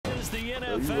the Yo, you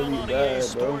NFL really on bad,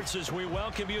 EA bro. Sports as we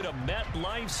welcome you to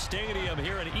MetLife Stadium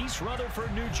here in East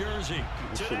Rutherford, New Jersey.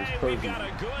 Today we've got a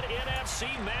good NFC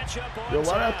matchup on Yo,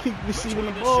 why do I keep receiving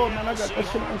the ball, man? I got that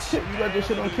shit on kick. You got that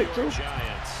shit on kick too?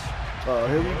 Oh,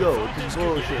 here we go. This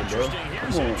bullshit, bro. Come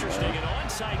on, man. An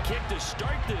onside kick to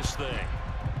start this thing.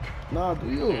 Nah,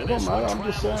 do you? It don't matter. I'm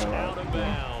just saying. Out of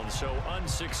bounds, so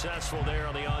unsuccessful there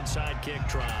on the onside kick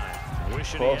try.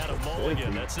 Wishing he had a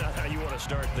mulligan. That's not how you want to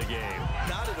start the game.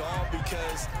 Not at all,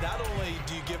 because not only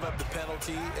do you give up the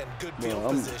penalty and good field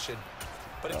position,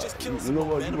 but it just kills the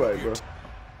momentum. You know what? You're right,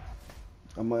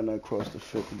 bro. I might not cross the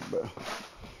 50, bro.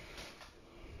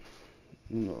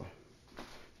 You know.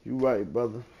 You right,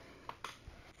 brother.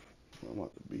 I'm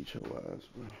about to beat your ass,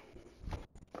 bro.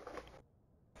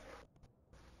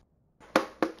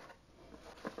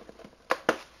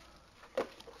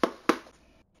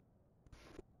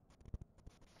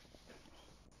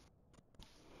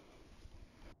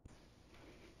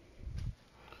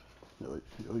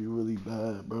 Yo, you really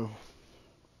bad, bro.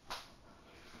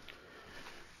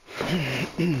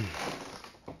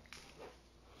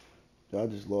 I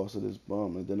just lost to this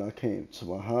bum, and then I came to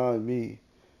behind me.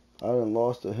 I done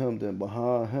lost to him, then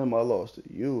behind him, I lost to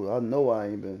you. I know I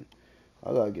ain't been.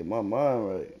 I gotta get my mind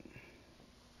right.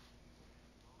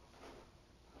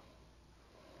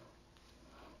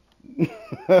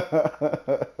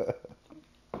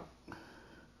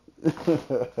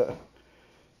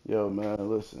 Yo, man,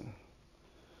 listen.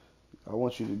 I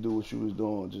want you to do what you was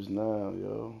doing just now,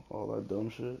 yo. All that dumb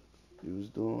shit you was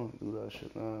doing, do that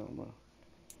shit now, man.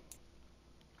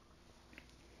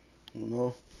 You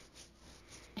know?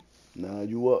 Now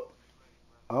you up.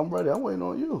 I'm ready. I'm waiting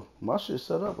on you. My shit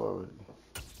set up already.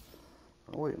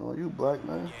 I'm waiting on you, black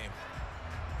man.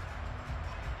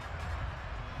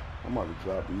 I'm about to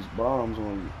drop these bombs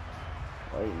on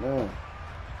you right now.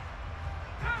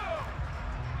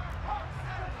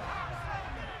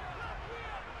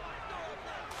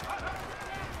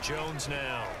 Jones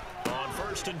now on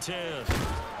 1st and 10.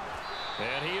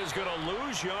 And he is going to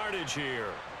lose yardage here.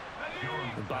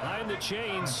 Behind the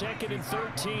chain, 2nd and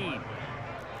 13.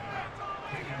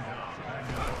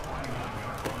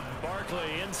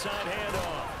 Barkley, inside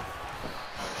handoff.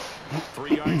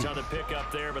 3 yards on the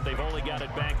pickup there, but they've only got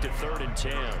it back to 3rd and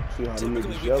 10. See how they make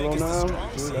it yellow now?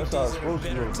 Dude, that's how it's supposed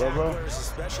to look, bro. All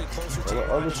the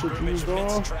other shit you was doing,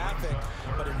 I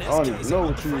don't even know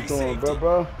what you was doing,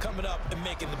 bro. Coming up and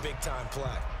making the big time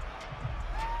play.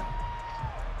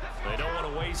 They don't want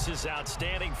to waste this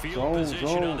outstanding field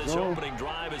position on this opening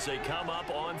drive as they come up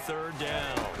on 3rd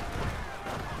down.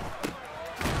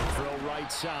 Throw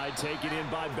right side, taken in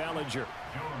by Bellinger.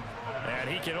 And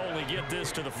he can only get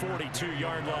this to the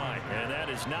 42-yard line, and that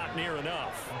is not near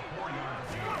enough.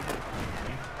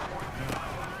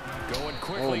 Going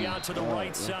quickly out to the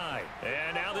right side.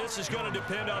 And now this is going to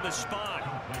depend on the spot.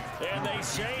 And they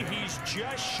say he's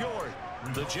just short.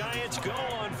 The Giants go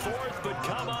on 4th, but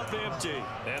come up empty.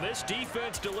 And this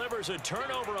defense delivers a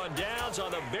turnover on downs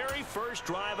on the very first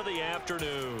drive of the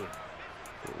afternoon.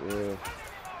 Yeah.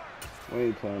 We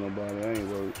ain't playing nobody. I ain't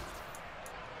worried.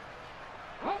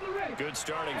 Good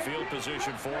starting field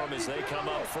position for them as they come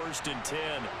up 1st and 10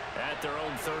 at their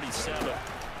own 37.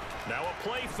 Now a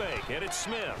play fake, and it's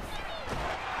Smith.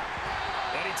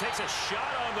 And he takes a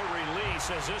shot on the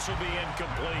release as this will be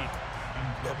incomplete.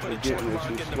 They'll put a check mark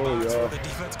in the box where the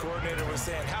defense coordinator was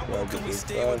saying, how well can we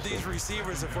stay with these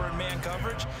receivers if we're in man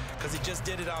coverage? Because he just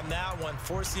did it on that one,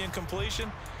 forced the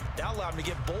incompletion. That allowed him to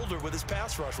get bolder with his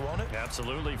pass rush, won't it?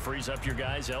 Absolutely. Frees up your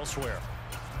guys elsewhere.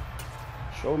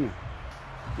 Show me.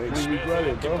 Make me regret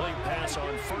it, bro. Complete pass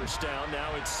on 1st down.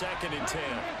 Now it's 2nd and 10.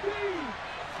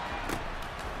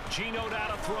 Gino down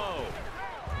to throw.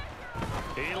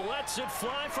 He lets it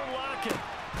fly for Lockett.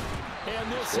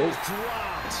 And this is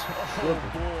dropped. Oh,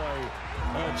 boy.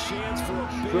 A chance for a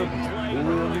big play.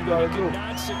 He could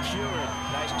not secure it.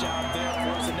 Nice job there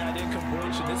forcing that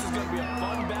incompletion. This is going to be a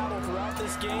fun battle throughout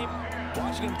this game.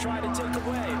 Watching him try to take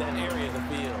away that area of the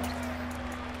field.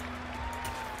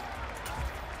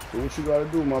 Do what you got to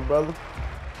do, my brother.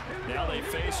 Now they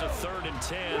face a 3rd and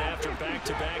 10 after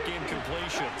back-to-back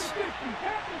incompletions.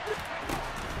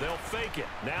 They'll fake it.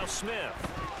 Now Smith.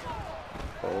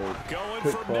 Going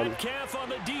for Metcalf on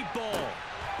the deep ball.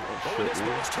 Oh, this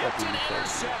ball's tipped and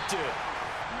intercepted.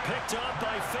 Picked up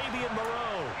by Fabian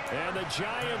Moreau. And the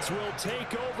Giants will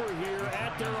take over here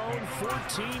at their own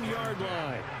 14-yard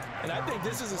line. And I think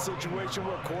this is a situation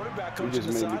where a quarterback coach in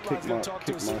the sideline going to talk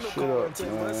to a signal caller and say,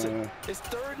 listen, it's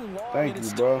 3rd and long and it's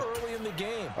still early in the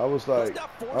game. I was like,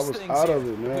 I was out of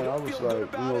it, man. I was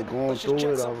like, you know, going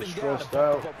through it. I was stressed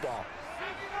out.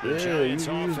 Yeah, you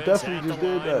definitely just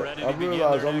did that. I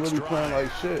realized I'm really playing like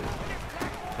shit.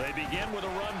 They begin with a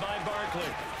run by Barkley.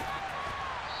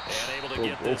 And able to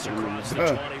get this across the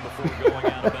 20 before going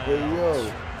out of bounds. Hey,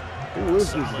 yo. Who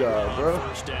is this guy, bro?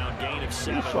 First down, gain of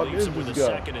 7, Who the fuck leaves is him with a this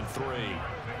guy? 2nd and 3.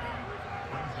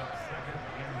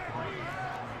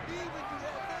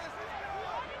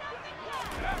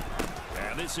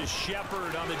 And this is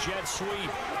Shepard on the jet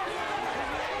sweep.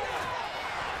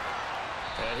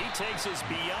 And he takes us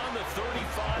beyond the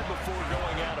 35 before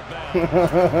going out of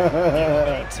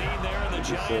bounds. 18 there, and the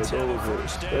Giants have a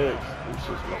first down. It's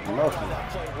just like nothing. That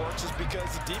play works is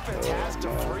because the defense has to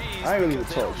freeze. I ain't gonna even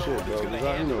talk shit, bro, because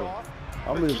I know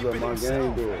I'm just let my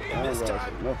game do it. I ain't gotta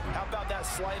say nothing. How about that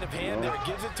sleight of hand there?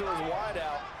 Gives it to his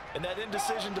wideout. And that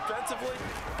indecision defensively,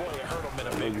 boy, it hurt him in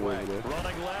a big way.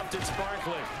 Running left, it's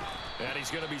Barkley. And he's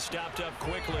going to be stopped up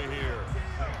quickly here.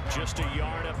 Just a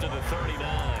yard up to the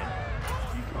 39.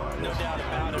 No doubt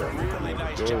about it. Really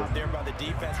nice job there by the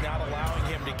defense, not allowing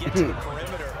him to get to the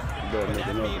perimeter. And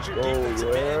that means your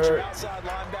defensive ends, your outside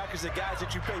linebackers, the guys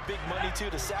that you pay big money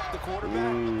to sack the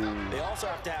quarterback. They also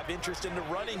have to have interest in the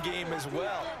running game as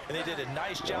well. And they did a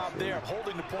nice job there of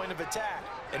holding the point of attack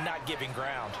and not giving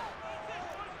ground.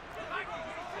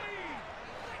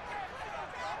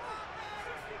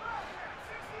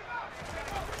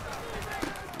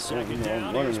 Second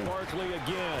down, here's Barkley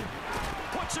again.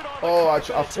 Puts it on I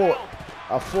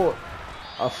fought.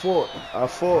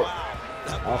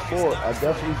 I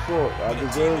definitely fought. I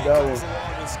deserved that one.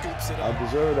 I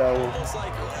deserved that one.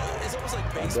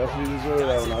 I definitely deserved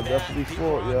that one. I definitely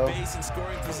fought, yo. I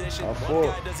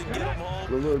fought.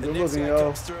 Good looking,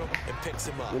 y'all.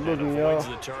 Good looking, y'all.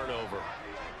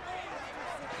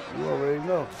 You already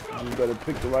know. You just better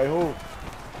pick the right hole.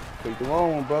 Pick the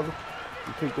wrong one, brother.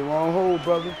 You picked the wrong hole,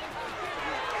 brother.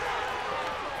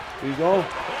 He's on.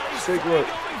 Stick with it.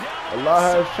 A lot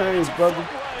has changed, brother.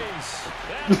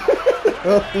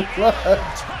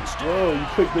 Bro, you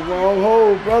picked the wrong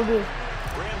hole, brother.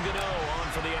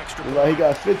 Like he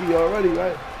got 50 already,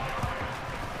 right?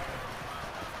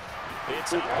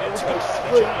 It's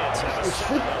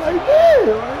right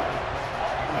there, right?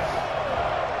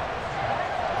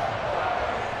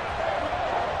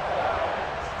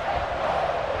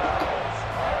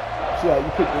 See how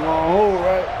you picked the wrong hole,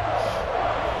 right?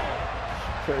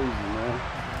 Crazy, man.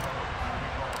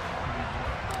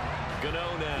 Gano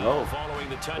now following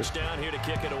the touchdown here to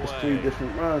kick it away. There's 3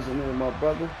 different runs in there, my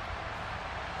brother.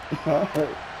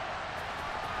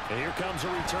 And here comes a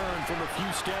return from a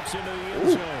few steps into the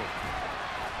end zone.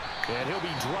 And he'll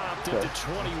be dropped at the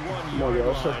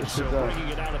 21-yard line. So bringing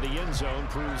it out of the end zone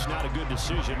proves not a good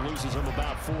decision. Loses him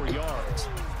about 4 yards.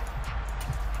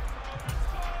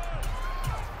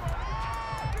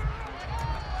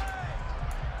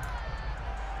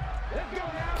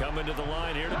 Coming to the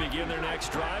line here to begin their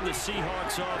next drive, the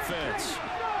Seahawks offense.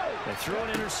 They threw an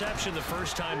interception the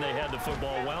first time they had the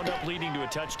football, wound up leading to a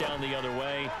touchdown the other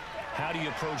way. How do you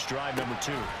approach drive number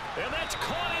 2? And that's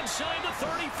caught inside the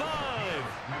 35.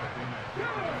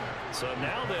 So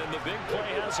now then, the big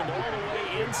play has them all the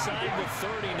way inside the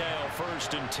 30 now,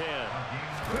 1st and 10.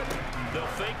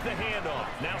 They'll fake the handoff.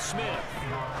 Now Smith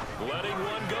letting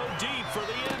one go deep for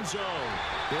the end zone.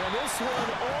 And this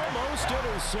one almost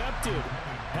intercepted.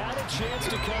 Had a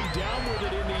chance to come down with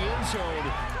it in the end zone,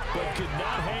 but could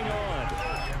not hang on.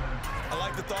 I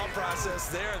like the thought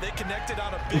process there. They connected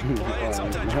on a big play, and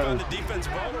sometimes you find the defense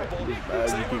vulnerable.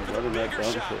 So they went for the bigger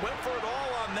shot, went for it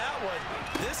all on that one.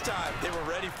 This time, they were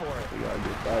ready for it. We gotta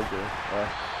get back there.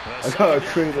 I gotta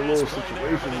create a little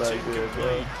situation back there,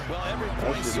 bro. Well, every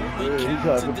point certainly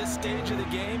counts at this stage of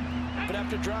the game, but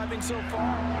after driving so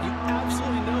far, you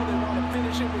absolutely know they want to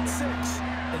finish it with 6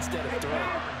 instead of 3.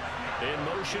 In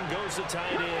motion goes the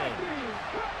tight end.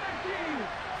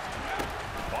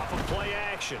 Off of play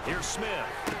action. Here's Smith.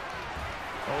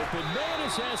 Open man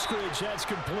is Eskridge. That's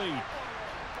complete.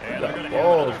 And they're going to have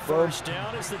another first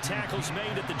down as the tackle's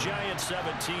made at the Giants'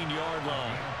 17-yard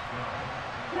line.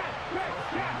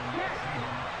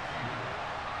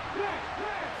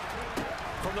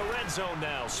 From the red zone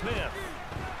now, Smith.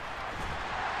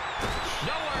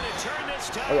 Nowhere to turn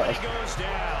this time. He goes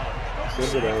down. You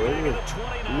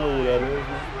know who that is,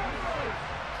 man.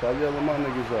 Stop yelling my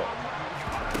niggas up.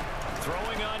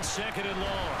 Throwing on 2nd and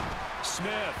long.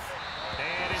 Smith.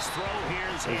 And his throw here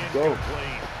is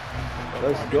incomplete.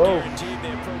 Let's go.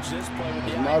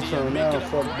 It's my turn now,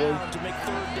 fuck boy.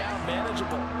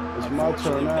 It's my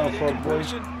turn now, fuck boy.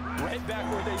 Right back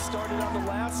where they started on the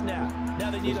last snap.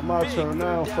 Now they need it's my turn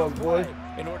now, fuck boy.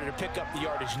 in order to pick up the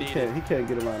yardage needed. He can't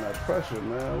get around that pressure,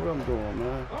 man. What I'm doing,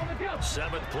 man.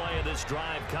 7th play of this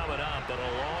drive coming up, and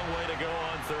a long way to go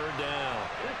on 3rd down.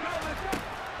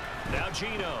 Now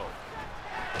Gino.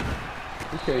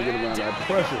 He can't get around that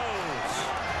pressure.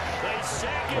 They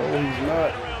sack him Oh, he's not.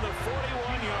 right around the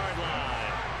 41-yard line.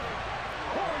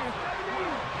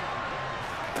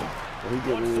 Well, he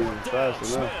getting even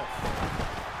faster now.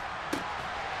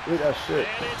 Look at that shit.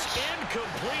 And it's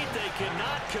incomplete. They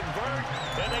cannot convert,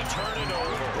 and they turn it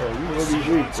over. Yeah, you really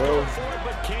weak, bro.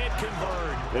 But can't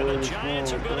convert. And the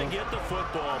Giants are going to get the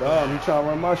football. Dom, he trying to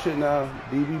run my shit now.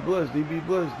 DB blitz, DB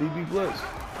blitz, DB blitz.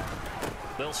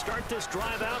 They'll start this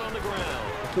drive out on the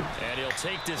ground. And he'll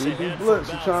take this DB ahead blitz,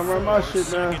 for he trying to run my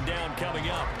shit now. 2nd down coming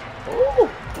up. Oh!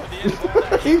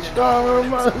 He's trying to run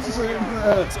my shit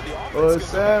now. Oh, it's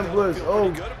Sam blitz.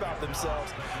 Oh,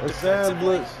 it's Sam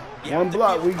blitz. One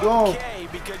block, we gone.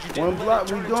 One block,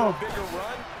 we gone.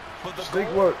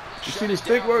 Stick work. You see the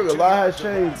stick work? A lot has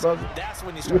changed, brother.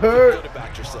 You heard?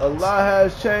 A lot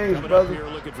has changed, brother. You're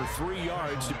looking for 3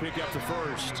 yards to pick up the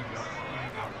first.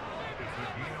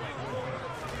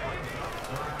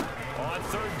 On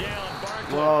 3rd down,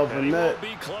 Barkley. Wow, Vanette.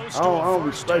 I don't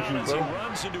respect you, bro.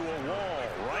 Runs into a wall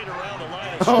right around the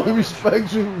line. I don't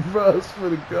respect you, bro. It's for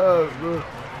the God, bro.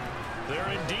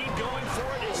 They're indeed going for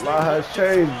it. A lot has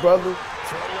changed, brother.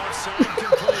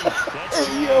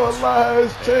 Yo, a lot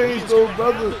has changed, though,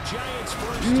 brother.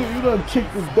 You done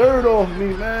kicked the dirt off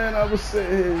me, man. I was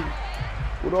sitting here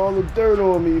with all the dirt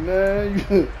on me,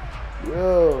 man.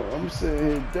 Yo, I'm sitting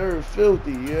here dirt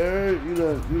filthy, you heard? You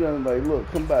done like, look,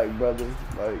 come back, brother.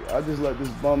 Like, I just let this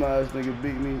bum ass nigga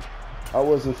beat me. I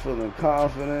wasn't feeling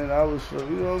confident. I was feeling,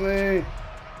 you know what I mean?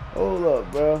 Hold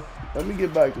up, bro. Let me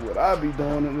get back to what I be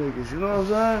doing to niggas, you know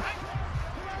what I'm saying?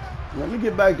 Let me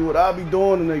get back to what I be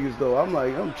doing to niggas, though. I'm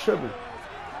like, I'm tripping.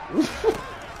 What the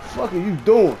fuck are you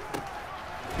doing?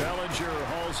 Bellinger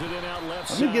hauls it in out left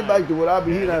side. Let me get back to what I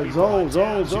be hitting at zone.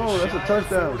 That's a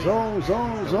touchdown.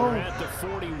 Zone. At the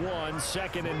 41,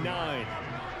 2nd and 9.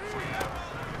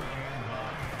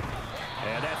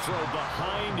 And that throw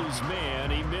behind his man,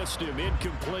 he missed him,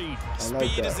 incomplete.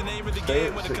 Speed is the name of the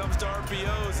game when it comes to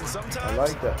RPOs, and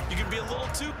sometimes you can be a little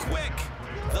too quick,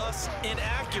 thus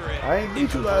inaccurate. I ain't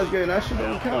beat you last game. That shit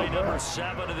don't count, bro. Number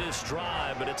 7 of this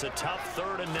drive, but it's a tough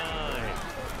 3rd and 9.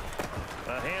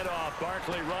 A handoff,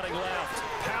 Barkley running left,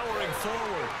 powering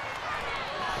forward.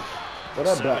 But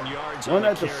that back. Run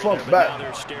that the fuck back.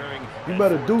 You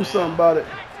better do something about it.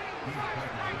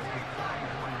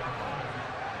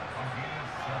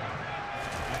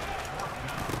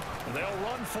 They'll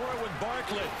run for it with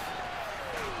Barkley.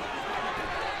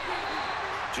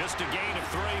 Just a gain of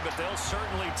 3, but they'll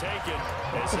certainly take it.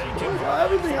 As they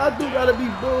everything I do gotta be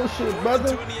bullshit,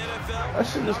 brother. That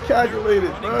shit is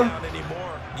calculated, bro.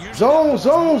 Zone.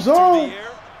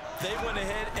 They went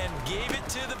ahead and gave it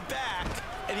to the back,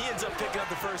 and he ends up picking up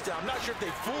the first down. I'm not sure if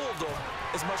they fooled him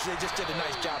as much as they just did a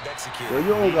nice job executing. Well, you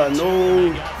don't got no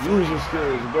user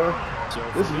skills, bro.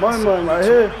 This is my money right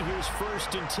here. Here's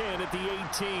 1st and 10 at the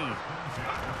 18.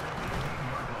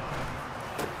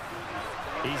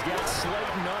 He's got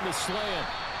Slayton on the slant.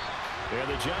 Yeah,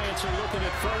 the Giants are looking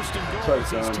at 1st and goal.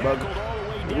 Touchdown, brother.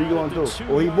 What are you going to do?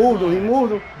 Oh, he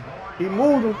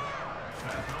moved him.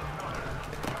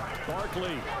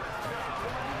 Barkley.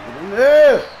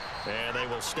 Yeah. And they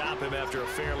will stop him after a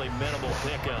fairly minimal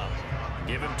pickup.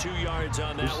 Give him 2 yards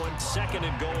on that one. 2nd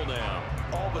and goal now.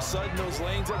 All of a sudden, those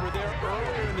lanes that were there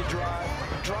earlier in the drive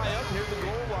dry up near the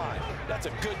goal line. That's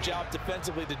a good job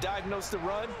defensively to diagnose the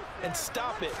run and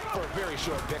stop it for a very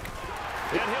short pick.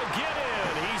 And he'll get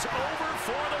in. He's over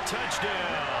for the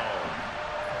touchdown.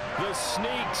 The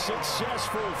sneak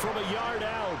successful from a yard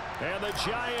out. And the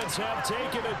Giants have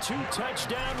taken a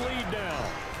 2-touchdown lead now.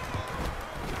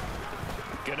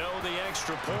 Gano the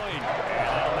extra point. And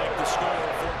that'll make the score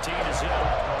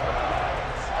 14-0.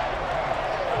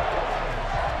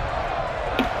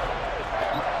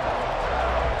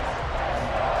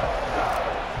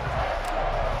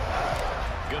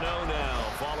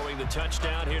 The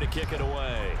touchdown here to kick it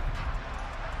away.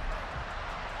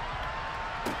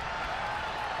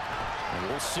 And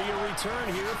we'll see a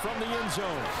return here from the end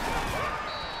zone.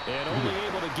 And only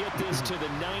able to get this to the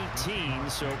 19,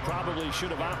 so probably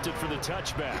should have opted for the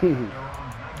touchback.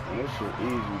 That shit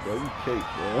easy, bro. You cake,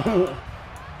 bro.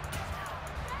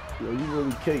 Yo, you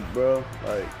really cake, bro.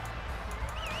 Like,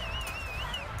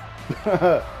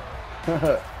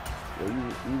 yo,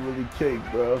 you really cake,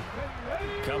 bro.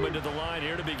 Coming to the line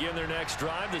here to begin their next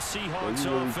drive, the Seahawks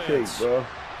really offense. Cake, bro.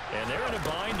 And they're in a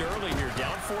bind early here,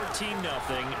 down 14-0.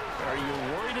 Are you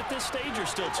worried at this stage or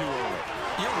still too early?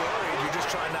 You're worried. You're just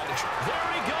trying not to.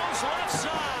 There he goes, left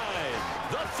side.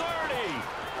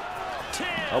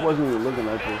 I wasn't even looking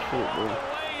at this shit, bro.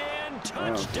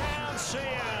 Touchdown,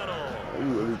 Seattle. You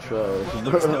really tried. Well,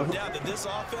 there's no doubt that this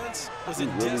offense was in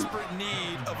desperate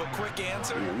need of a quick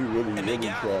answer. And they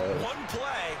got one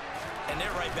play, and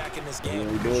they're right back in this game.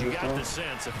 You got the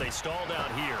sense if they stalled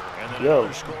out here and then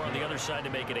another score on the other side to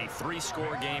make it a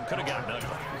 3-score game, could have gotten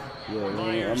ugly.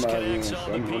 Myers connects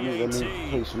on the PAT.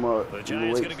 The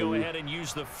Giants going to go ahead and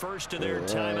use the first of their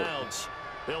timeouts.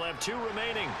 They'll have 2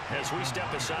 remaining as we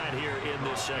step aside here in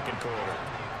this second quarter.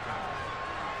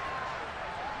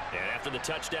 And after the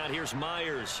touchdown, here's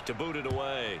Myers to boot it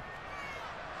away.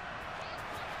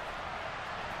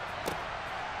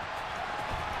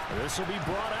 This will be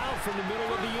brought out from the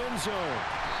middle of the end zone.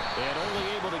 And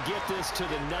only able to get this to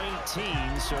the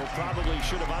 19, so probably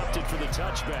should have opted for the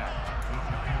touchback.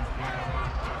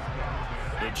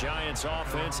 The Giants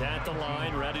offense at the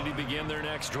line, ready to begin their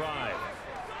next drive.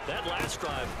 That last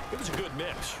drive, it was a good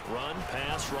mix. Run,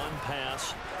 pass,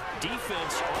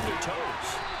 defense on their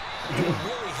toes. It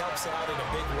really helps out in a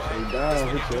big way.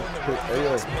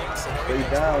 Stay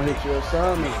down, hit your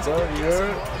assignments, bro. You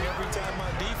heard?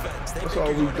 That's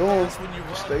all we doing.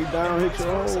 Stay down, hit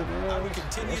your hole, man.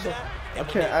 I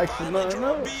can't ask for nothing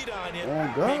else.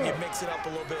 Oh, God. Maybe mix it up a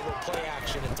little bit, a little play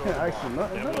action and throw I can't ask for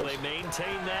nothing else. Will they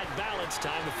maintain that balance?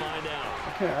 Time to find out.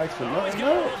 I can't ask for nothing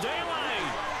else.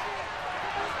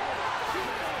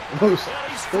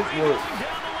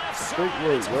 Stick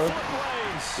work, bro.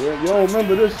 Yeah, you don't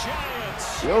remember this.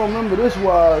 You don't remember this,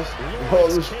 Wise. All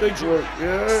the stick work,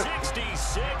 yeah.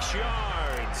 66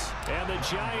 yards. And the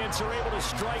Giants are able to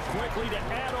strike quickly to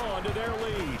add on to their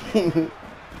lead.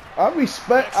 I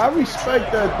respect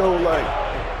that though. Like,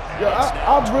 yo,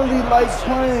 I really like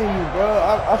playing you, bro.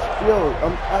 Yo,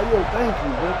 thank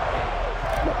you, bro.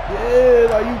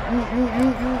 Yeah, like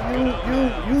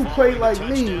you play like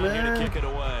me, man. Kick it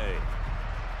away.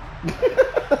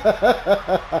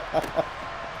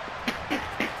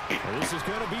 This is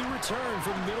going to be returned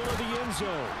from the middle of the end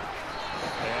zone.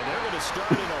 And they're going to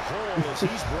start in a hole as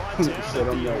he's brought down at the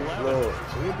 11.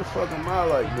 So what the fuck am I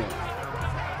like then?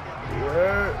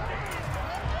 Yeah.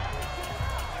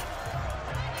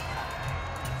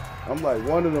 I'm like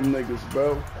one of them niggas,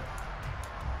 bro.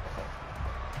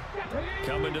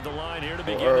 Coming to the line here to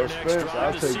begin their next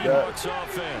drive, the Seahawks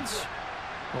offense.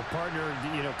 Well, partner,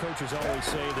 you know, coaches always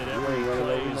say that every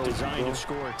play is designed to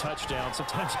score a touchdown.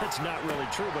 Sometimes that's not really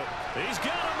true, but he's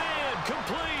got a man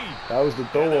complete. That was the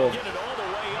throw. Get it all the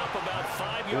way up about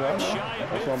 5 yards shy of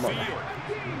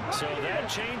midfield. So that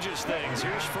changes things.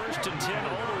 Here's 1st and 10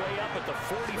 all the way up at the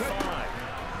 45.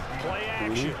 Play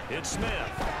action. It's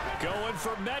Smith going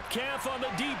for Metcalf on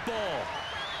the deep ball.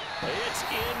 It's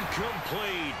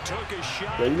incomplete. Took a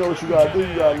shot. Yeah, you know what you gotta do?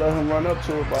 You gotta let him run up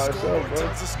to it by himself, bro.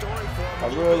 I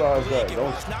realize that.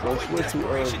 Don't switch too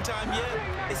early.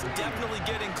 It's definitely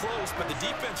getting close, but the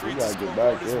defense reads the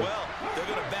scoreboard as well. They're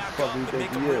gonna back up and make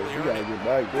him really earn it. You gotta get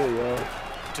back there, y'all.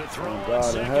 To throw on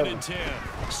 2nd and 10.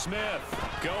 Smith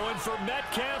going for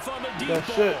Metcalf on the deep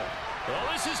ball.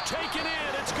 Well, this is taken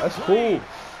in. It's complete. That's cool.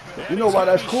 You know why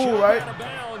that's cool, right?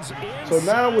 So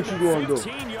now what you gonna do?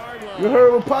 You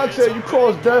heard what Pac said, you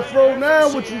cross death row, now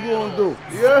what you gonna do?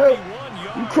 Yeah?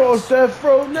 You cross death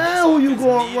row, now who you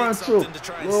gonna run to?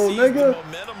 Little nigga?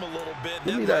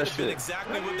 Give me that shit.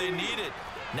 Exactly what they needed.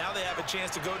 Now they have a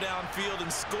chance to go downfield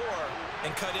and score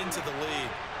and cut into the lead.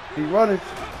 He running.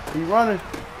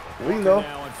 We know.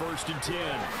 Now on 1st and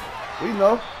 10. We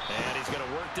know. And he's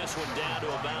gonna work this one down to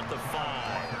about the 5.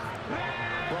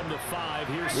 From the 5,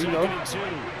 here's 2nd and 2.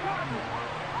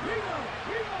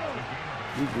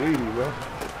 You greedy, bro.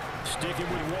 Sticking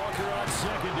with Walker on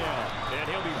 2nd down. And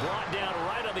he'll be brought down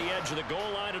right on the edge of the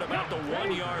goal line at about the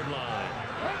 1-yard line.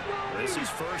 This is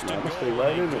 1st and goal.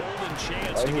 Right in it. Golden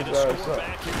chance to get a score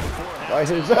back here before halftime. Light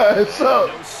his ass up.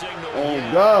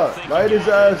 Oh, God. Light his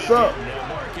ass up. Now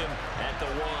mark him at the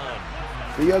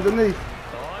 1. Be underneath.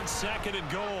 On 2nd and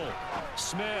goal.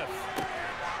 Smith.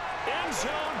 End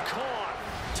zone caught.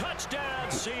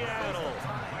 Touchdown, Seattle.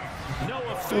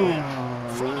 Noah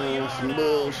Fant from the yard line.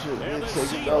 And the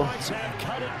Seahawks have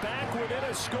cut it back within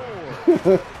a score.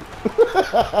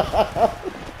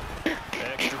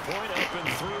 Extra point up and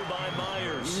through by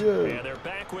Myers. Yeah. And they're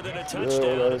back within a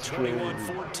touchdown at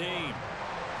 21-14.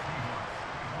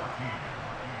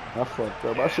 I fucked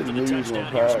up. I shouldn't have used one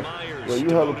pass. Well, you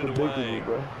hella predictable,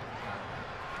 bro.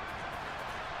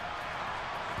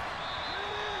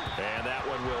 And that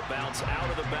one will bounce out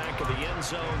of the back of the end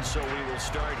zone, so we will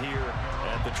start here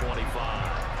at the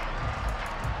 25.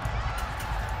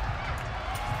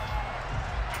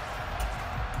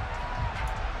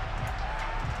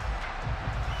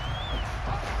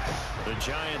 The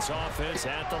Giants offense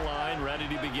at the line, ready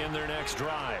to begin their next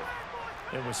drive.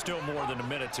 It was still more than a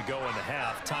minute to go in the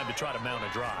half. Time to try to mount a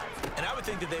drive. And I would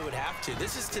think that they would have to.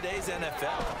 This is today's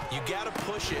NFL. You got to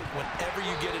push it whenever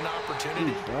you get an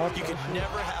opportunity. You can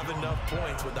never have enough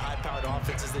points with the high-powered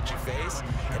offenses that you face.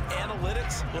 And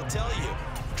analytics will tell you,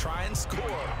 try and score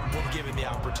when given the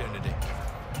opportunity.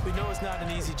 We know it's not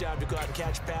an easy job to go out and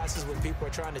catch passes when people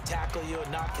are trying to tackle you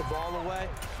and knock the ball away.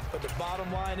 But the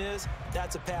bottom line is,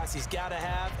 that's a pass he's got to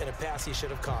have and a pass he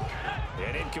should have caught.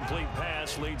 An incomplete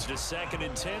pass leads to 2nd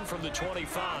and 10 from the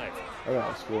 25. I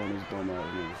got to score in this bum out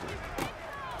here.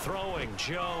 Throwing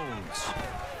Jones.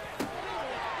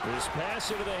 This pass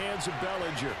into the hands of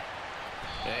Bellinger.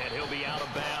 And he'll be out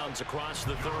of bounds across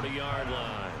the 30-yard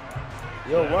line.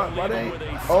 Yo, why they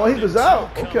ain't? Oh, he was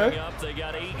out. Okay. They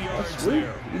got 8 That's yards sweet.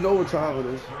 there. You know what time it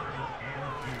is.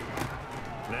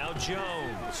 Now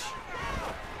Jones.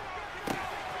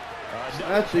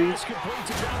 Actually. Complete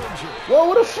to Bellinger. Whoa,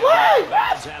 what a flag!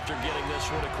 After getting this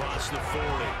one across the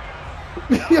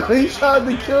 40. Yo, he tried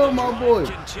to kill my boy.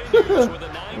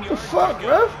 What the fuck,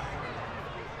 ref?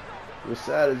 What's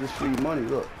sad is this free money.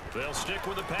 Look. They'll stick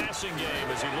with the passing game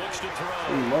as he looks to throw.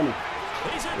 Free money.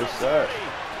 What's sad?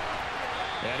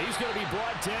 And he's going to be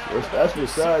brought down. That's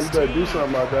what's sad. You better do something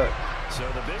about that. So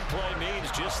the big play means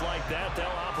just like that, they'll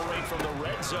operate from the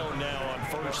red zone now on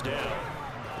 1st down.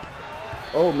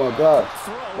 Oh my God!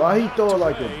 Why he throw it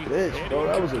like a bitch, bro?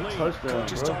 That was a touchdown,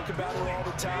 Coaches bro. talk about it all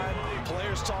the time.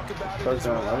 Players talk about it.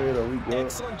 Touchdown right here, though. We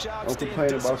good. Don't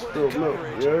complain about spilled milk.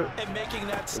 Yeah. And making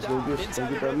that Let's stop go get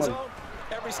that money.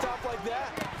 Every stop like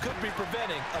that could be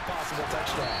preventing a possible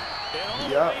touchdown.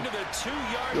 Yeah.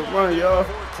 Good run, y'all.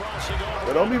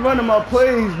 But don't be running my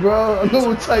plays, bro. I know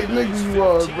what type nigga you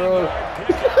are, bro.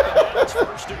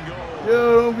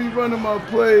 Yo, don't be running my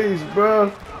plays,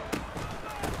 bro.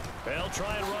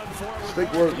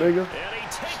 Stick work, nigga.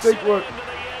 Stick work.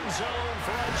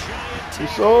 You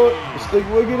saw it? The stick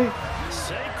wiggity?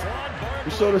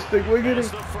 You saw the stick wiggity?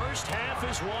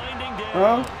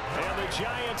 Huh?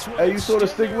 Hey, you saw the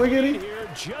stick wiggity?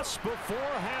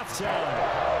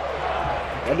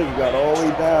 That nigga got all the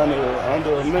way down to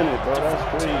under a minute, bro. That's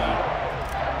crazy.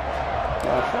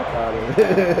 Nah, fuck out of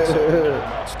here.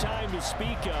 Much time to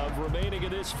speak of remaining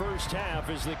in this first half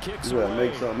as the kicks You gotta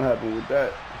make something happen with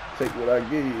that. Take what I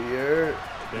give you, you heard?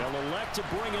 They'll elect to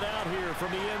bring it out here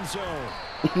from the end zone.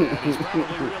 And he's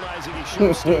probably realizing he should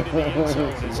have stayed in the end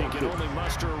zone as he can only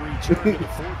muster a return to the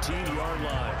 14-yard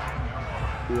line.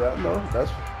 Yeah, I know.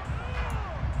 That's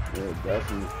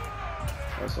definitely.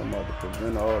 That's something about to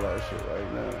prevent all that shit right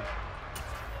now.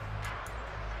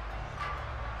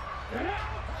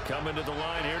 Coming to the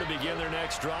line here to begin their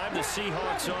next drive, the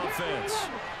Seahawks offense.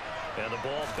 And the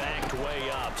ball backed way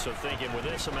up, so thinking with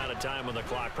this amount of time on the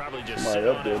clock, probably just sit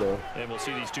on it, and we'll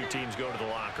see these two teams go to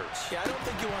the lockers. Yeah, I don't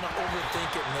think you want to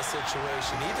overthink it in this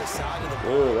situation. Either side of the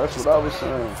ball. Yeah, that's what I was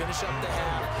saying. Finish up the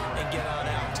half and get on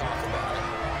out and talk about it.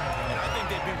 And I think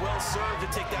they'd be well served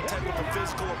to take that type of a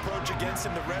physical approach against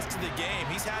him the rest of the game.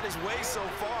 He's had his way so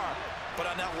far, but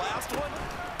on that last one,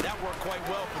 that worked quite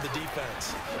well for the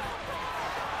defense.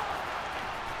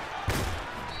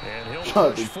 And he'll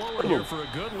push forward here for a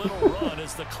good little run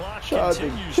as the clock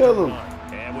continues to run.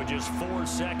 And with just 4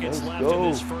 seconds left in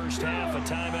this first half, a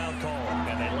timeout call.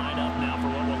 And they line up now for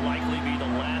what will likely be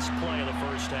the last play of the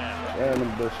first half.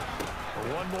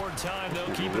 One more time,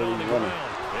 they'll keep it on the ground.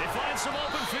 They find some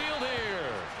open field here.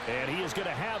 And he is going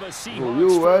to have a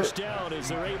Seahawks first down as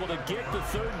they're able to get the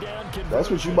 3rd down conversion.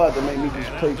 That's what you about to make me just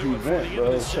play prevent,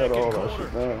 bro. Shut all that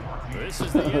shit down. This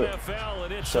is the NFL,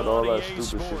 and it's shut all that EA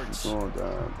stupid Sports. shit you're going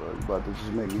down, bro. You about to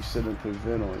just make me sit and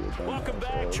prevent on your dumb Welcome ass.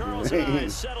 back, Charles and I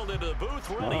settled into the booth,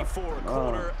 ready for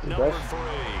quarter number 3.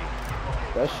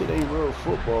 That shit ain't real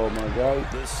football, my guy.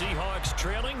 The Seahawks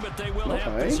trailing, but they will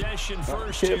have possession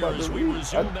first here as we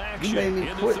resume action in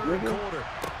the 3rd quarter.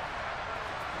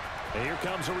 And here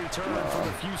comes a return from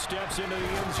a few steps into the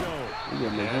end zone.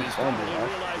 And he's probably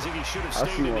realizing he should have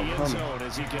stayed in the end zone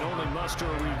as he can only muster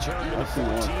a return to the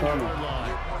 14-yard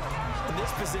line. In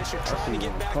this position, trying to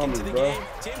get back into the game,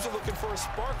 teams are looking for a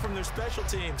spark from their special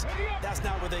teams. That's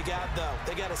not what they got, though.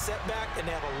 They got a setback, and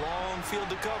they have a long field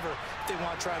to cover if they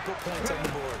want to try and put points on the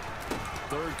board.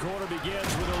 3rd quarter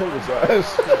begins with a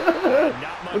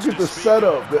run. Look at the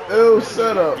setup, the ill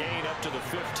setup.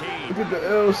 Look at the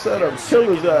ill setup.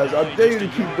 Kill his ass. I dare you to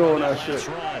keep doing that shit.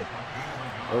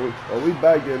 Oh, we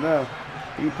back there now.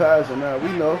 He passing now.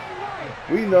 We know.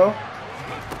 We know.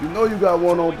 You know you got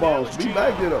one on bounce. Be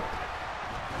back there though.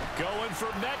 Going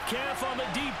for Metcalf on the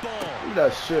deep ball. Look at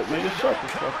that shit, nigga. Shut the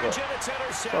fuck up.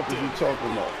 What are you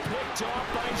talking about? Picked off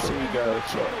by so you gotta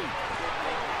shut.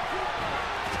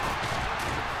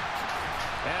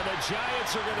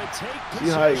 Giants are going to take See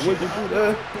how he went to possession do of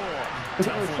that? the football.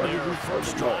 Tough one there.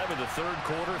 First drive of the third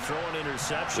quarter, throwing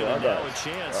interception, and now a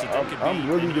chance that they could be I'm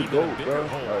really the GOAT, bro.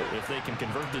 Like, if they can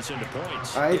convert this into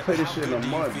points. I ain't played this shit in a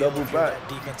month, double back.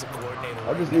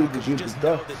 I just need to get the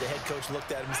stuff. The head coach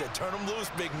looked at him and said, "Turn him loose,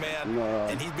 big man,"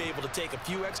 and he'd be able to take a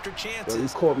few extra chances. You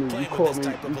caught me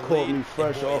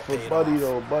fresh off of Buddy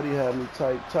though. Buddy had me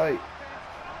tight.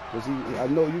 Cause I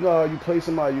know, you know how you play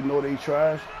somebody, you know they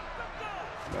trash.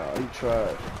 Nah, he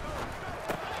trash.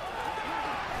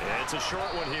 It's a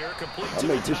short one here, complete I to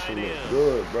make the this tight shit look end.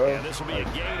 good, bro. And this will be a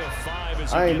gain of 5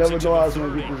 as I he ain't gets never into know I the was gonna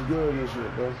 30. get this good in this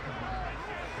shit, bro.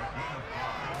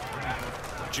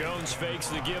 Jones fakes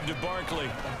the give to Barkley.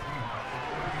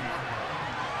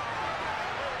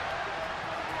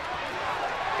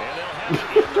 And they'll have it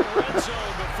in the red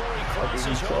zone before he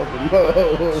crosses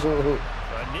over.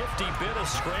 A nifty bit of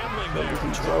scrambling there. What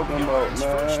you talking about,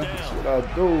 man? That's what I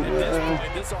do,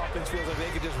 man. This offense feels like they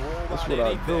could just roll That's out what I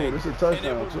anything, do. This is a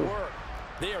touchdown, too. work.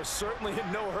 They are certainly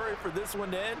in no hurry for this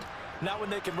one to end. Not when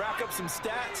they can rack up some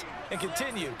stats and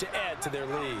continue to add to their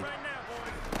lead.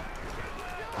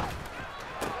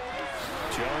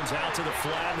 Jones out to the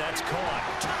flat. That's caught.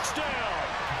 Touchdown!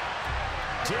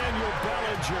 Daniel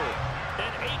Bellinger.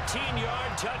 An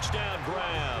 18-yard touchdown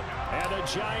grab. And the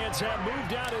Giants have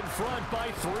moved out in front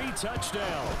by 3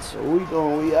 touchdowns. So we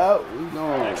going, we out, we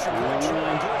going. Extra point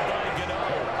try good by Gano.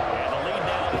 And the lead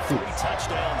now to 3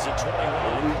 touchdowns at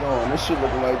 21. We going. This shit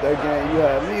looking like that game you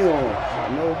had me on.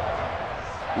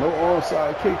 No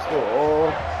onside kicks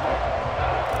though.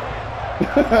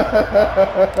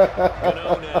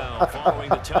 Gano now following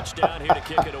the touchdown here to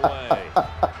kick it away.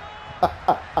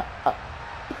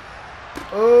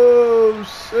 Oh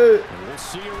shit! We'll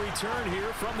see a return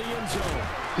here from the end zone.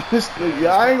 This thing,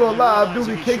 yeah, I ain't gonna lie, I do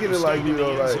be kicking it like you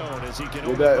know, like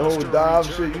with that whole dive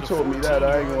shit. You told me that,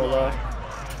 I ain't gonna lie.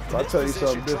 If I tell you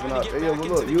something different, hey, yo,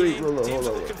 look, you ain't hold up,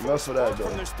 enough of that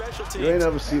though. You ain't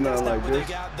never seen nothing like this.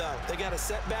 They got a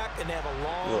setback and they have a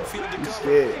long field to You cover.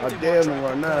 scared? I dare him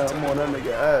right now. I'm on that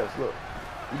nigga ass. Look,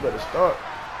 you better start.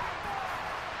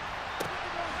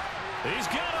 He's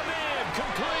got him in,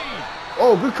 complete.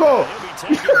 Oh, good call.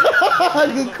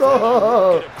 Good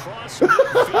call.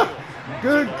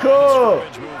 Good call.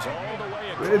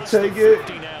 Way to take it.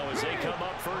 Now as they come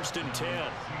up 1st and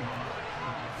 10.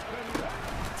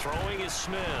 Throwing is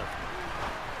Smith.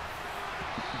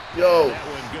 Yo. That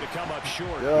one going to come up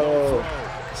short. Yo. No throw.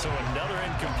 So another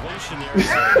incompletion there.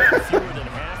 Fewer than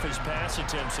half his pass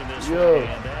attempts in this one,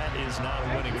 and that is not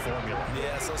a winning formula.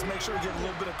 Yeah, so let's make sure we give a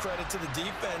little bit of credit to the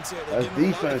defense here. That's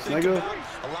defense, nigga.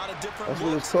 A lot of different That's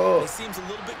what looks. it's called. He seems a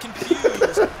little bit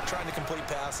confused trying to complete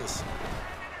passes.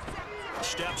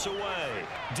 Steps away.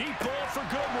 Deep ball for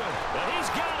Goodwin. And he's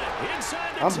got it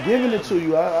inside the 10. I'm giving it to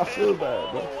you. I feel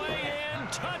bad, bro.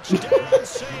 Touchdown,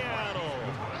 Seattle.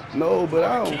 No, but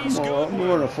I don't. Come on, I'm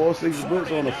running 4-6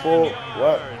 blitz on the 4.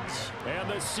 What? And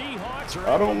the Seahawks are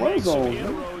I don't run zones.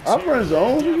 I run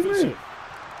zones. What do you mean?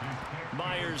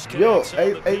 Yo,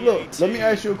 hey, look. Let me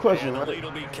ask you a question, right?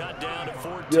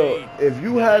 Yo, if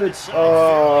you had it,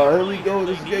 here we go,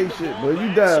 this gay shit. But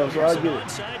you down, so I get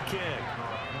it.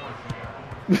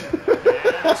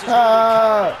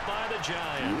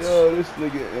 Yo, this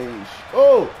nigga ain't.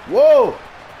 Oh, whoa,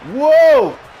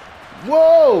 whoa,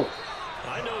 whoa.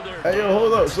 Hey, yo,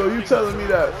 hold up. So you telling me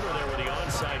that?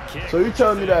 So you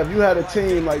telling me that if you had a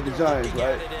team like the Giants,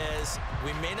 right?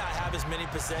 We may not have as many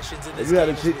possessions in this if you had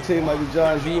a team like the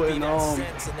Giants, you wouldn't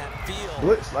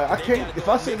blitz. Like I can't. If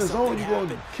I sit in the zone, you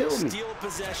gonna kill me. Steal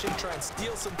possession, try and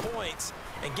steal some points,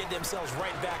 and get themselves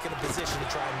right back in a position to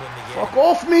try and win the game. Fuck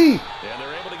off me! And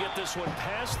they're able to get this one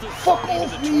past the. Fuck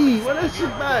off me! Run that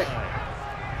shit back.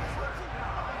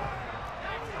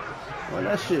 Run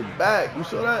that shit back. You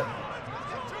saw that?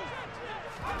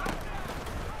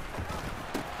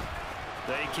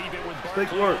 They keep it with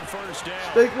Stick work. First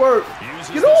down. Stick work.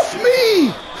 Get off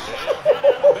me!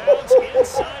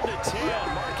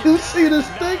 You see the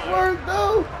stick work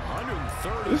though?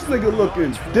 This nigga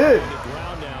looking dead.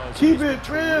 Keep it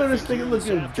real. This nigga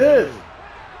looking dead.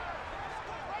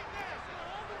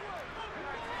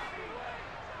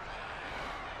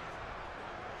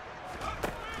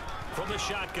 From the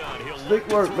shotgun, he'll stick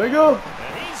work, nigga.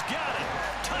 And he's got it.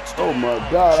 Oh my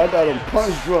God, I got him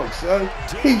punch drunk, son.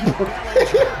 He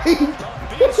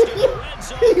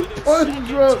punch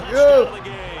drunk, yo.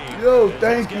 Yo,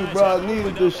 thank you, bro. I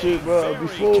needed this shit, bro.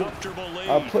 Before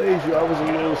I played you, I was a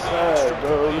little sad,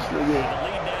 bro. This nigga.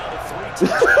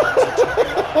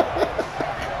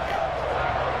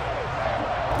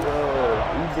 Yo,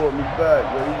 you brought me back,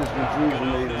 yo. You just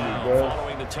rejuvenated me, bro.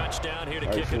 Following the touchdown here to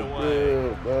I kick it feel away.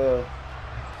 good, bro.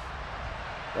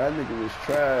 That nigga was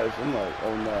trash. I'm like,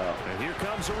 oh no. And here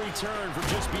comes a return from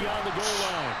just beyond the goal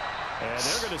line. And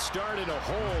they're going to start in a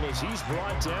hole as he's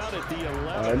brought down at the 11.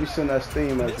 All right, let me send that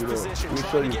steam at you though. Let me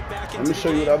show you. Let me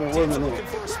show you what I've been working on. Looking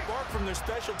for a spark from their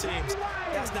special teams.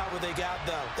 That's not what they got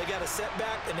though. They got a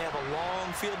setback and they have a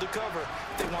long field to cover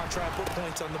if they want to try and put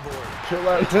points on the board. Chill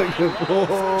out, nigga.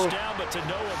 First down, but to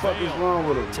no What the fuck is wrong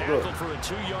with him? Tackled for a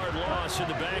 2-yard loss in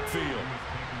the backfield.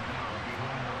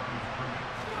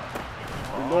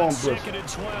 You know I'm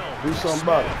blitzing. Do something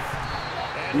about it.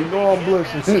 You know I'm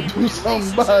blitzing. Do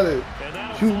something about it.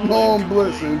 You know I'm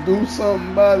blitzing. Do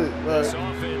something about it. Like,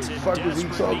 what the fuck is he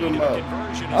talking about?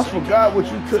 I forgot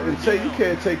what you couldn't take. You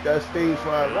can't take that steam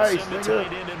fried rice, nigga.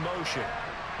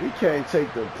 He can't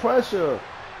take the pressure.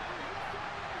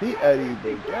 He Eddie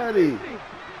Bugatti.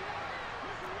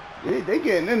 They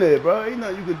getting in there, bro. Ain't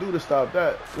nothing you can do to stop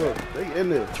that. Look, they in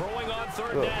there. Throwing on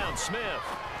third down, Smith.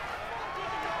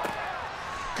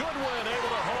 Goodwin able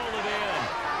to hold it in.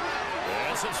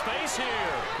 There's some space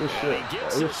here. Good shit. He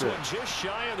gets this one just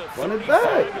shy of the 35 Run it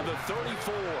back. to the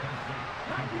 34.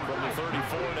 From the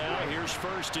 34 now, here's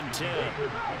 1st and 10.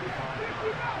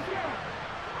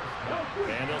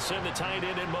 And they'll send the tight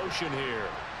end in motion here.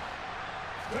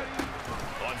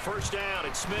 On 1st down,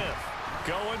 it's Smith.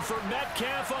 Going for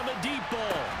Metcalf on the deep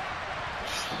ball.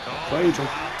 Oh, he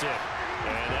dropped it.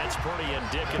 And that's pretty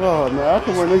indicative. Oh man, I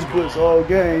can run this blitz all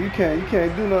game. You can't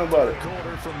do nothing about it.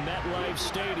 Quarter from MetLife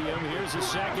Stadium. Here's a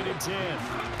 2nd and 10.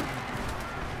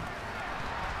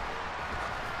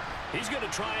 He's going to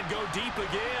try and go deep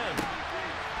again.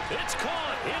 It's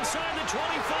caught inside the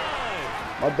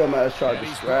 25. My dumb ass tried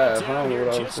to grab. I don't know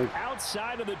what I was thinking.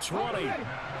 Outside of the 20.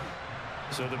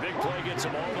 So the big play gets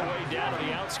him all the way down to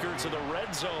the outskirts of the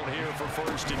red zone here for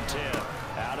 1st and 10.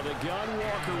 Out of the gun,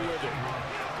 Walker with it.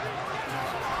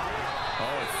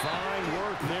 Oh, fine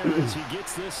work there as he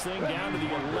gets this thing down to the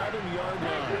 11-yard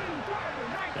line.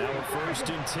 Now we're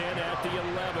 1st and 10 at the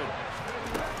 11.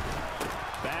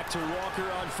 Back to Walker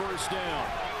on 1st down.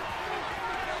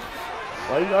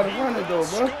 Why you gotta run it though,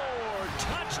 bro?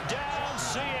 Touchdown,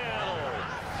 Seattle.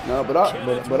 No,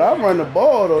 but I run the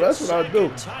ball though. That's what I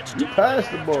do. You pass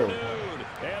the ball.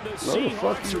 No, the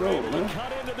fuck you don't, man.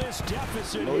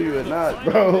 No, you're not,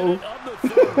 bro.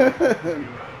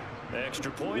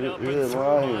 Extra point up and through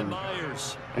on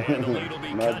Myers. And the lead will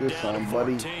be not cut this down time, to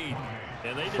buddy. 14.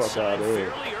 And they Fuck decide out of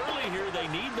here. fairly early here they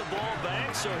need the ball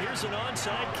back, so here's an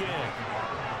onside kick.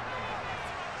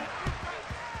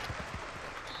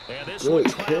 And this one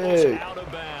travels out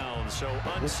of bounds, so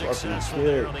unsuccessful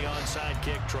there on the onside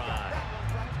kick try.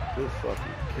 This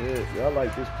fucking kid. Y'all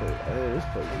like this play. Hey, this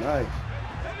play nice.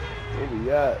 Where we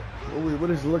at? What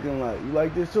is it looking like? You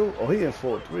like this too? Oh, he in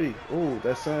 4-3. Ooh,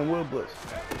 that's Sam Will blitz.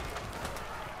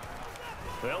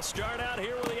 They'll start out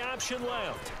here with the option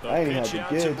left. I ain't had to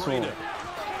get to him.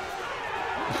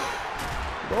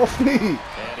 Off me.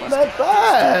 Run that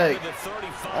back.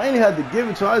 I ain't had to give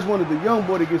it to him. I just wanted the young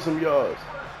boy to get some yards.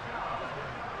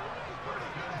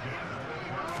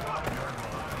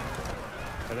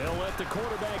 And they'll let the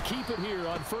quarterback keep it here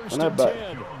on 1st Run and that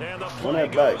 10. And the Run play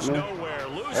that back, goes man. nowhere.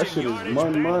 Losing That shit is yardage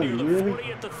money, back money, near the really.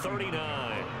 40 at the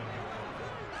 39.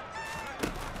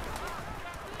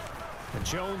 And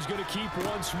Jones going to keep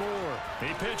once more.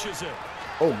 He pitches it.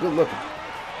 Oh, good looking.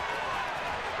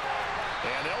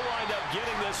 And they'll wind up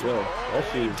getting this Yo, one all that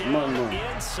the shit way is down money.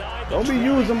 inside the Don't be 20.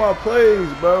 using my plays,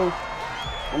 bro.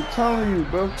 I'm telling you,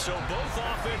 bro. So both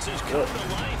offenses come to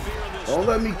life here in this. Don't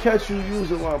let me catch you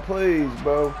using my plays,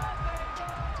 bro.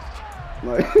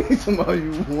 Like, somebody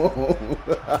you want.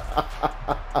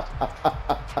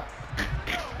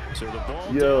 So the ball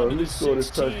Yo, down to he the scored his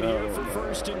 16 touchdown here for on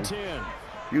 1st and that. 10.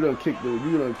 You done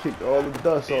kicked all the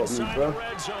dust off me, Inside bro. the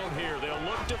red zone here. They'll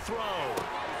look to throw.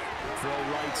 Throw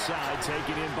right side,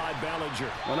 taken in by Bellinger.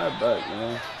 Run that back,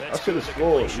 man. I That's should good. have The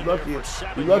scored. completion You there for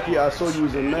 7 lucky I yards. saw you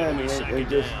was a man And and second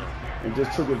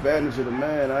just took advantage of the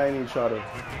man. I ain't even try to.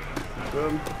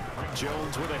 Feel me?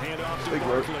 Jones with a handoff to Stick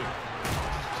work. Barkley.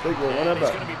 Stick work. Run And that he's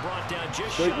going to back. be brought down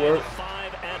just Stick shy work. of the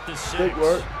 5 at the 6. Stick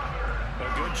work. A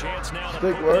good chance now to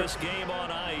Stick put work. this game on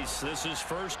ice. This is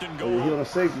 1st and Oh, he goal. on a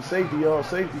safety, y'all,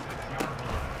 safety.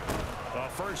 A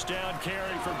 1st down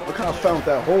carry for Barkley. Look how I found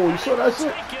that hole. You saw that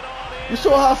shit? Take it on in. You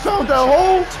saw how I found that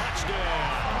hole?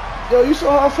 Touchdown. Yo, you saw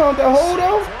how I found that hole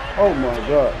though? Oh my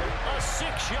God. A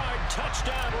 6-yard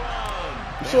touchdown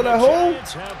run. You saw that hole?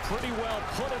 Giants have pretty well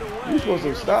put it away. You supposed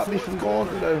here to in stop the me fourth from going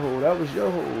through that hole. That was your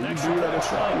hole. You Next drew that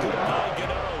try assignment. by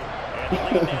Gano.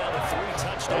 And the lead now to 3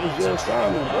 touchdowns. That was your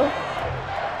assignment, bro.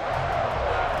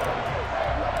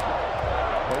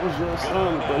 That was your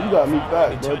assignment, bro. You got me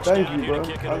back, bro. Thank you, bro. I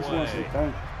just want to say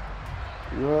thank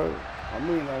you. You heard? I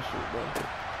mean that shit, bro.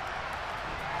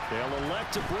 They'll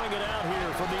elect to bring it out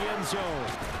here from the end zone.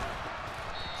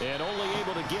 And only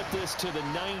able to get this to the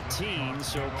 19,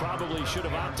 so probably should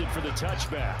have opted for the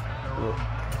touchback.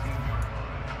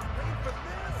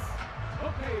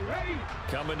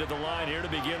 Coming to the line here to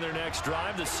begin their next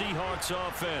drive, the Seahawks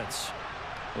offense.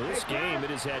 Well, this game, it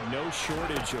has had no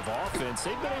shortage of offense.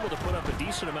 They've been able to put up a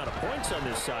decent amount of points on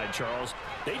this side, Charles.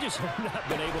 They just have not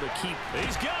been able to keep.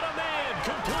 He's got a man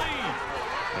complete.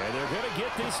 And they're going to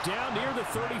get this down near the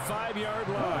 35-yard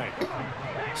line.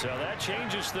 So that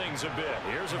changes things a bit.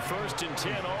 Here's a 1st and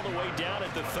 10 all the way down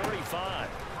at the 35.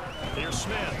 Here's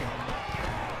Smith.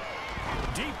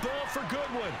 Deep ball for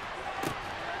Goodwin.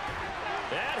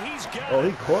 And he's got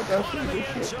he caught that one in the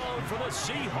end zone for the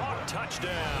Seahawk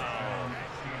touchdown.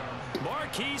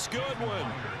 Marquise Goodwin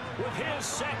with his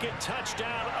 2nd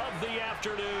touchdown of the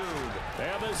afternoon.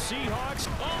 And the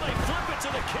Seahawks, they flip it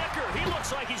to the kicker. He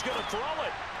looks like he's going to throw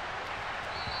it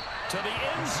to the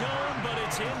end zone, but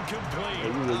it's incomplete.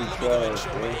 You really trash,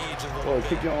 bro. Oh,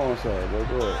 kick your onside, bro.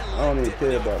 Go ahead. I don't even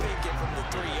care about it.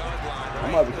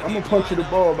 I'm going to punch you the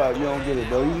ball back. You don't get it,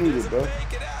 bro. You need it, bro.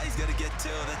 He's going to get 2.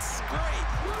 That's great.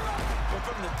 But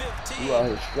from the 15, you out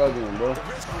here struggling, bro. The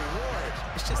risk reward,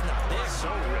 it's just not there. So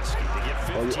risky to get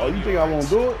 15 oh, you think I won't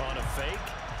do it? On a fake?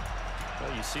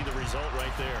 Well, you see the result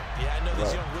right there. Yeah, I know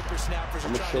these young whippersnappers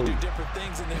are trying to do different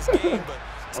things in this game, but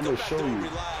I'm going to show you.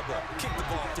 Reliable. Kick the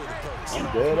ball through the post. I'm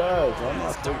dead ass. I'm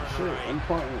not taking shit. I'm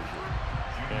punting.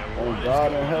 On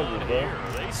God in heaven, bro.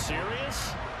 Are they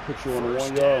serious? Put you on the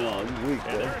 1 yard line. You weak, bro.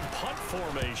 And they're in punt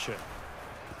formation.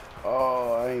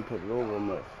 Oh, I ain't put it over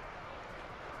enough.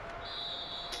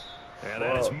 And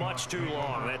that is much too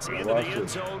long. That's into the end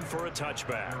zone for a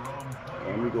touchback.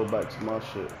 Let me go back to my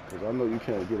shit, because I know you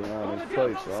can't get around this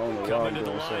place, so I don't know why I'm doing something. Coming to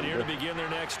the line here to begin their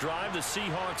next drive, the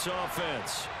Seahawks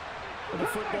offense. The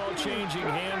football changing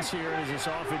hands here as this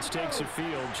offense takes the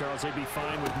field. Charles, they'd be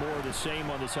fine with more of the same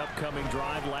on this upcoming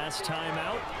drive. Last time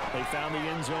out, they found the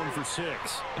end zone for 6.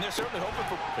 And they're certainly hoping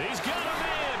for... He's got a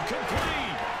man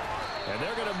complete. And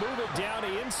they're going to move it down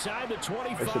to inside the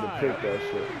 25. I should have picked that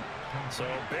shit. So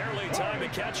barely time to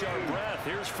catch our breath.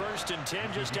 Here's 1st and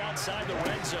 10 just outside the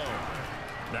red zone.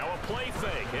 Now a play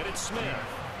fake, and it's Smith.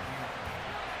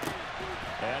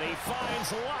 And he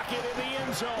finds Lockett in the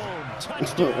end zone.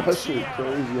 Touchdown, that shit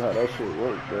crazy how that shit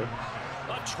works, bro.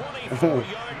 A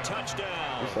 24-yard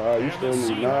touchdown. It's all right. You still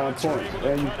need 9 points.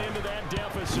 And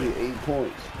you need 8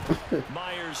 points.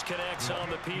 Myers connects on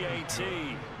the PAT.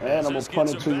 And I'm going to punt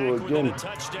it to you again. A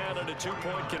touchdown and a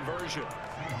 2-point conversion.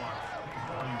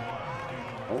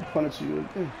 I'll punt it to you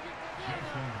again.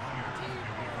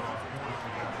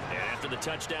 And after the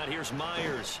touchdown, here's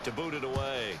Myers to boot it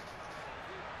away.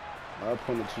 I'll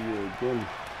punt it to you again.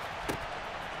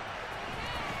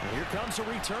 And here comes a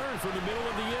return from the middle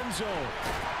of the end zone.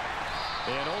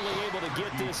 And only able to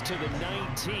get this to the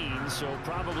 19, so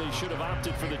probably should have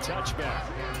opted for the touchback.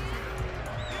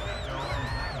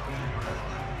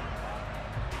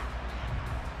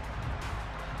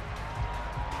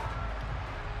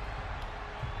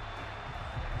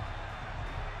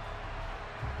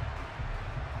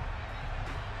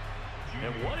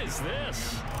 And what is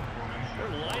this? They're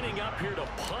lining up here to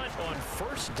punt on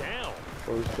 1st down.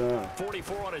 1st down.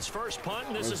 44 on his first punt,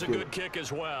 and this is a good kick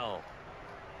as well.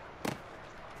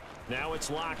 Now it's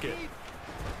Lockett.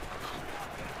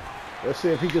 Let's see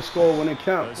if he can score when it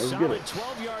counts. Let's get it.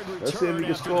 12-yard return. Let's see if he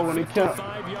can score when it counts.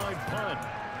 5-yard punt.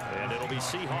 And it'll be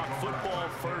Seahawk football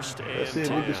 1st and 10. Let's see if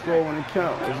he can score when it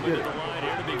counts. Let's get it. The line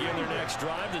here to begin their next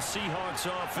drive, the Seahawks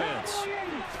offense.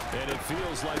 And it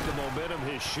feels like the momentum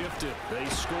has shifted. They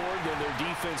scored, then their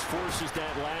defense forces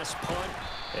that last punt.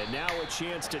 And now a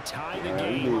chance to tie the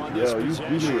game on this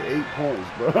possession. You need 8 points,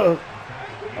 bro.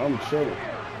 I'm chilling.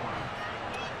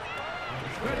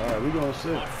 All right, we're going to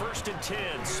see. On 1st and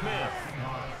 10, Smith.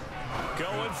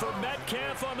 Going for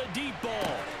Metcalf on the deep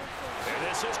ball. And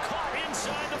this is caught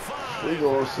inside the 5. We're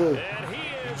going to see. And he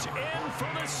is in for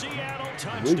the Seattle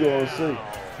touchdown. We're going to see.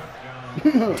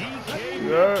 DK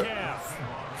Metcalf,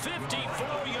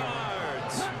 54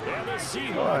 yards. And the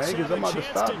Seahawks all right, because I'm about to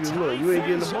stop you. Look, you ain't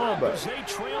getting the ball back. They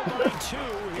trail by 2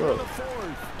 here in the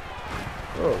 4th.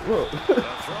 Look.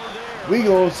 We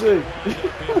going to see.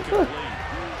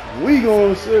 We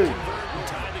going to see.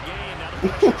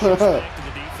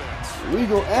 We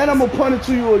go, and I'm gonna punt it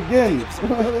to you again.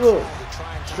 Look,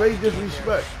 straight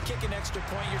disrespect. Kick an extra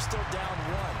point, you're still down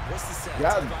 1. What's the set?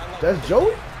 God, that's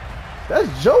Joey?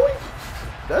 That's Joey?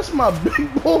 That's my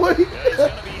big boy.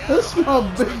 That's my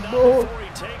big boy.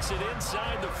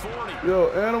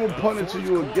 Yo, and I'm gonna punt it to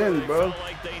you again, bro.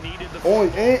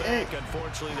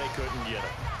 Unfortunately, they couldn't get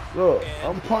it. Look,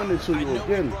 I'm punting to you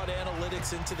again.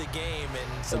 Into the game,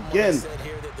 and again. said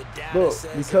here that the data look,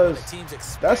 says because that the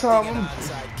team's that's how an I'm.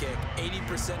 onside kick.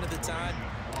 80% of the time,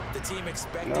 the team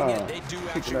expecting it, they do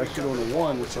kicking actually that shit on the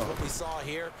one or which is what something. we saw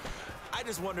here. I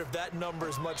just wonder if that number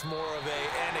is much more of a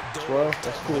anecdotal. 12.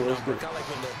 That's cool. That's good. Kind of like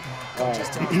when the coaches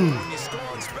tell you when you score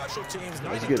on special teams,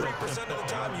 93% of the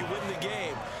time you win the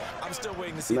game. I'm still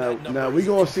waiting to see that number. Now we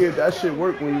gonna see if that shit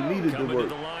work when you need it to work.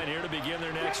 To the line here to begin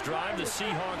their next drive, the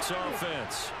Seahawks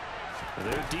offense.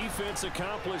 Their defense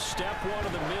accomplished step one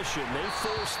of the mission. They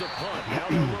forced the punt. Now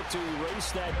they look to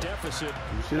erase that deficit.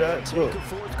 You see that? Take a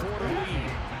fourth quarter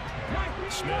lead.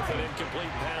 Smith, an incomplete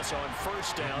pass on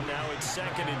first down. Now it's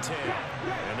 2nd and 10.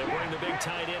 And they bring the big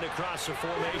tight end across the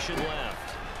formation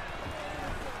left.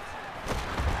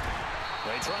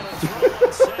 They try to throw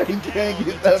on second He can't down,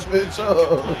 get that bitch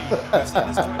off.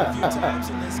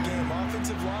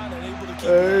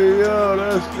 Hey, yo,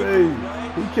 that's crazy.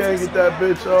 He can't get that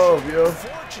bitch off, yo.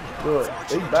 Look,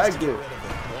 they back there.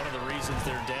 One of the reasons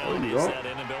they're down is that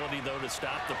inability, though, to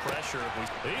stop the pressure.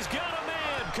 He's got a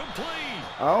man complete.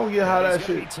 I don't get how that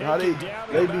shit, how they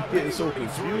be getting so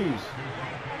confused.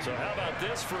 So how about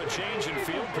this for a change in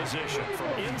field position? From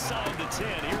inside the 10,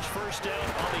 here's first down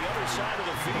on the other side of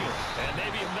the field. And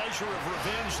maybe a measure of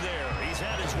revenge there. He's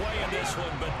had his way in this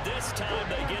one, but this time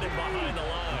they get him behind the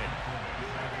line.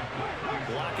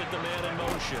 Lockett the man in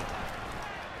motion.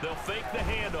 They'll fake the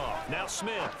handoff. Now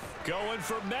Smith going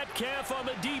for Metcalf on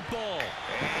the deep ball.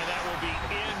 And that will be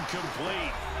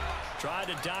incomplete. Tried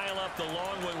to dial up the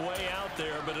long one way out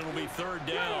there, but it'll be 3rd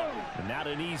down. And not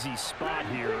an easy spot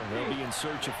here. They'll be in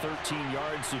search of 13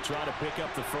 yards to try to pick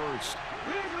up the first.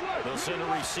 They'll send a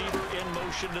receiver in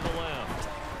motion to the left.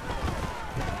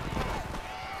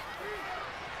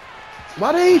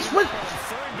 Why they ain't switch?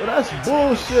 Well, that's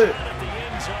bullshit.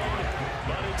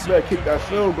 You better kick that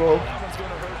field goal.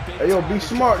 Hey, yo, be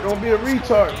smart. Don't be a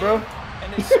retard, bro.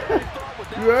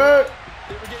 You heard?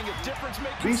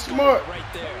 Be smart.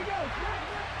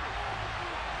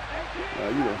 Nah,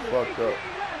 you done fucked up.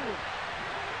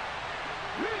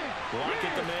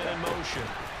 Lockett the man in motion.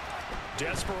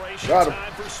 Desperation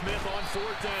time for Smith on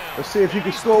 4th down. Let's see if you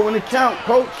can score when it count,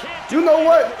 coach. You know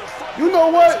what? You know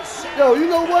what? Yo, you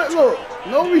know what? Look,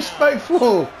 no respect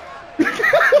for him.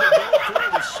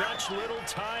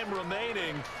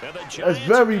 That's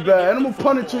very bad. And I'm going to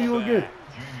punt it to you again.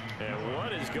 And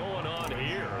what is going on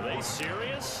here? Are they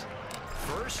serious?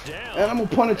 First down. And I'm going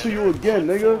to punt it to you again,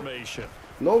 nigga.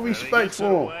 No respect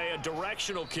for him. A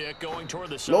directional kick going toward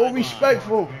the no respect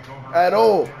for him at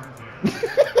all.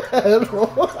 At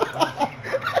all.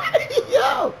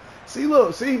 Yo, see,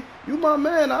 look, see, you my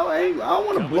man. I don't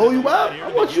want to blow you out.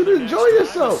 I want you to enjoy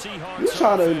yourself. You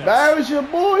trying to embarrass your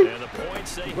boy?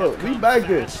 Look, we back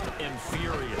there. And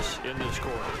furious in this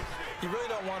quarter. You really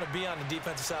don't want to be on the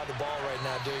defensive side of the ball right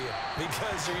now, do you?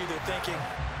 Because you're either thinking,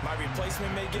 my replacement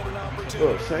may get an opportunity.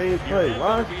 Look, same play.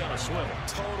 Why?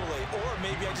 Totally. Or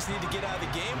maybe I just need to get out of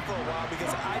the game for a while because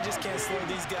I just can't slow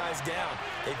these guys down.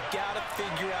 They've got to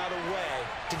figure out a way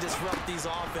to disrupt these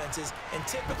offenses. And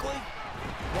typically,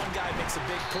 one guy makes a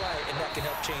big play, and that can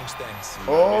help change things.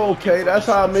 Oh, okay, that's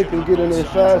how I make them get in there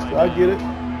faster. I get it.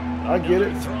 I get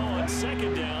it.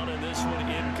 Second down, and this one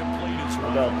incomplete as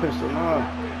well. I got to pitch the line.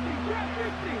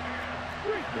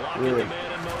 Blocking the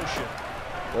man in motion.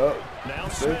 Yep. Now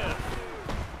Smith.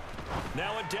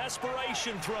 Now a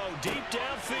desperation throw deep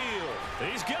downfield.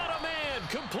 He's got a man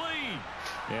complete.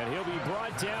 And he'll be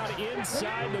brought down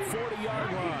inside the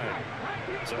 40-yard line.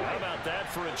 So how about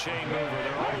that for a chain mover?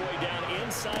 They're all the way down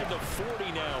inside the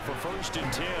 40 now for 1st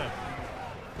and 10.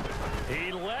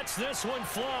 He lets this one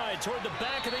fly toward the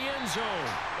back of the end zone.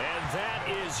 And that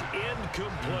is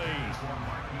incomplete.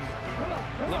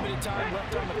 Limited time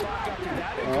left on the clock after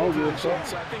that. I don't give a fuck.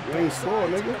 You ain't score,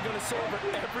 nigga. They're going to savor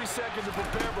every second to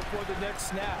prepare before the next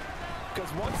snap.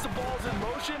 Because once the ball's in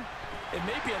motion, it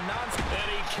may be a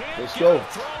Let's go.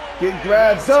 Get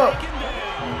grabbed up.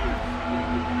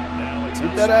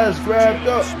 Get that ass grabbed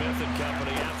up. Smith and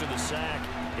company after the sack.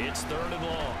 It's 3rd and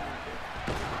long.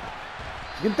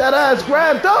 Get that ass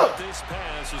grabbed up. This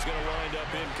pass is going to wind up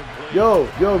incomplete. Yo,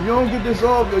 if you don't get this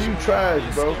off, yo, you trash,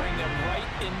 bro.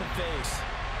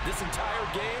 This entire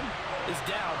game is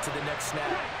down to the next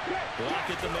snap.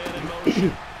 Lockett the man in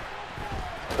motion.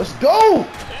 Let's go.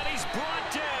 And he's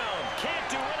brought down. Can't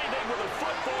do anything with a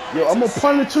football. Yo, I'm going to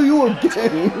punt it to you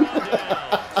again.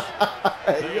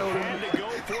 They had to go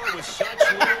for it with such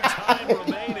little time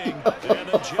remaining. And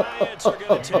the Giants are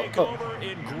going to take over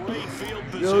in great field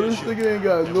position. Yo, this nigga ain't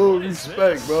got no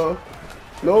respect, bro.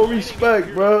 No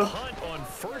respect, bro.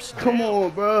 Come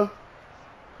on, bro.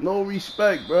 No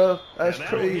respect, bro. That's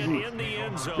crazy.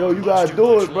 Yo, you gotta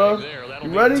do it, bro.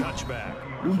 You ready?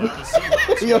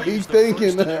 Yo, he's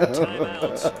thinking now.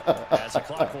 As the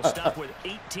clock will stop with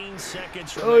 18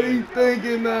 seconds Oh, he's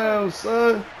thinking now,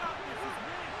 son.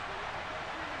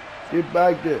 Get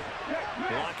back there.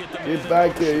 Get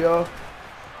back there, y'all.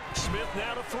 Smith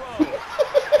now to throw.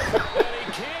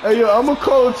 Hey, yo, I'm gonna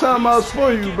call the timeouts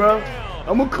for you, bro.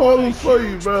 I'm gonna call them for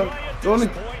you, bro. Don't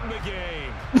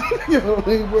yo,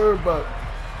 ain't worry about it.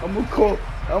 I'm gonna call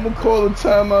the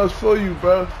timeouts for you,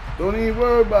 bro. Don't even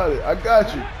worry about it. I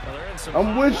got you.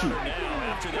 I'm with you.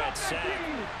 After that sack,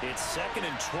 it's 2nd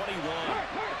and 21.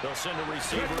 They'll send a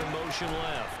receiver in motion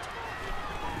left.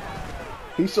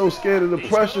 He's so scared of the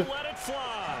pressure. Let it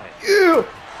fly. Yeah,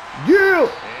 yeah.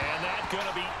 And that's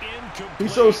gonna be incomplete.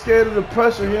 He's so scared of the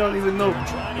pressure, he don't even know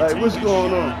like what's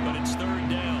going on. But it's 3rd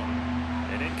down.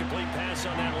 An incomplete pass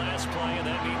on that last play, and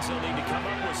that means they'll need to come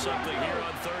up with something here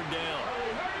on 3rd down.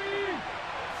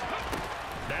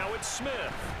 Now it's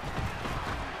Smith.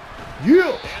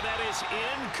 Yeah. And that is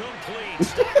incomplete.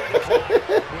 Stopping the clock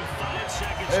with 5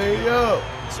 seconds. Hey yo,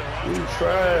 So you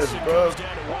trash, bro.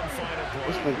 down to one final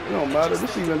play. It don't matter.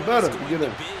 This even better. Get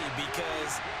in.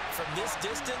 Because from this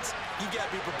distance, you got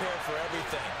to be prepared for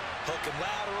everything. Hook and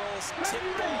laterals, tip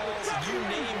balls, you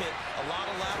name it. A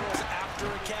lot of laterals after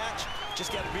a catch.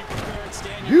 Just got to be prepared,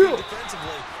 stand your feet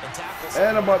defensively, and tackle.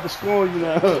 And I'm about to score you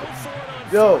now.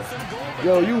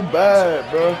 Yo, you bad,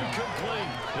 bro.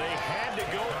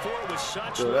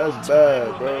 Yo, that's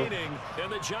bad, bro.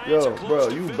 Yo, bro,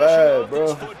 you bad,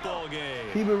 bro.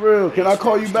 Keep it real. Can I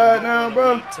call you bad now,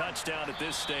 bro?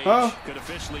 Huh?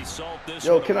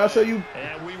 Yo, can I say you?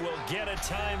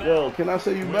 Yo, can I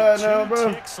say you bad now,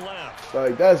 bro?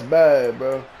 Like, that's bad,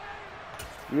 bro.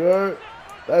 You heard?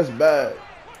 That's bad.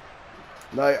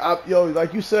 Like, yo,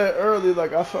 like you said earlier,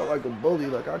 like, I felt like a bully.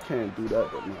 Like, I can't do that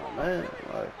to my man.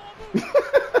 Like,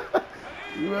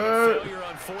 you heard?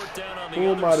 Who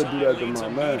am I to do that to my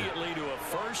man? You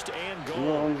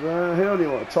know what I'm saying? He don't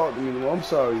even want to talk to me anymore. I'm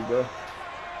sorry, bro.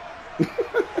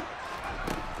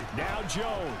 Now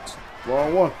Jones.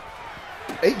 Wrong one.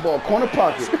 8-ball, corner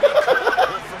pocket.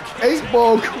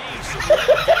 8-ball.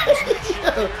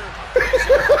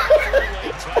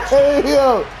 Hey,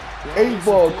 yo.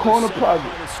 8-ball, corner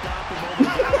pocket.